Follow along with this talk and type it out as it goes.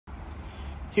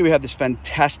Here we have this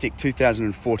fantastic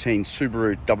 2014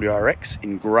 Subaru WRX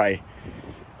in grey.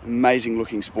 Amazing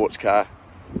looking sports car,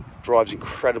 drives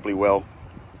incredibly well,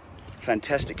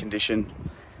 fantastic condition,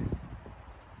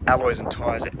 alloys and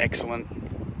tyres are excellent.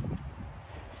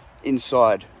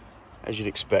 Inside, as you'd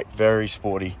expect, very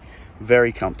sporty,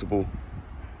 very comfortable.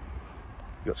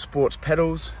 You've got sports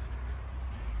pedals,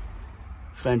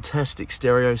 fantastic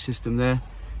stereo system there,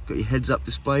 got your heads up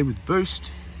display with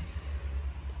boost,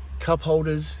 cup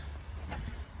holders,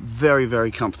 very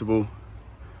comfortable,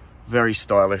 very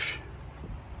stylish.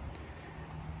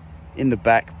 In the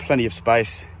back, plenty of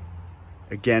space,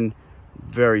 again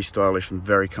very stylish and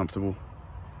very comfortable,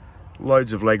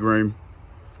 loads of leg room,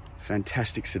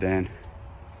 fantastic sedan,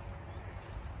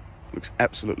 looks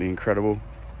absolutely incredible.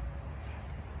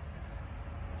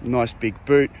 Nice big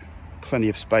boot, plenty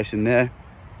of space in there.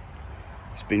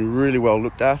 It's been really well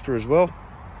looked after as well,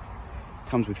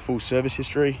 comes with full service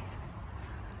history,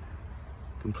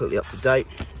 completely up to date,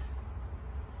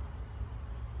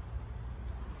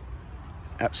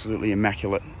 absolutely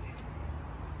immaculate,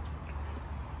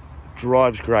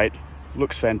 drives great,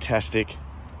 looks fantastic.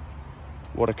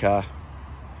 What a car.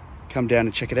 Come down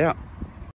and check it out.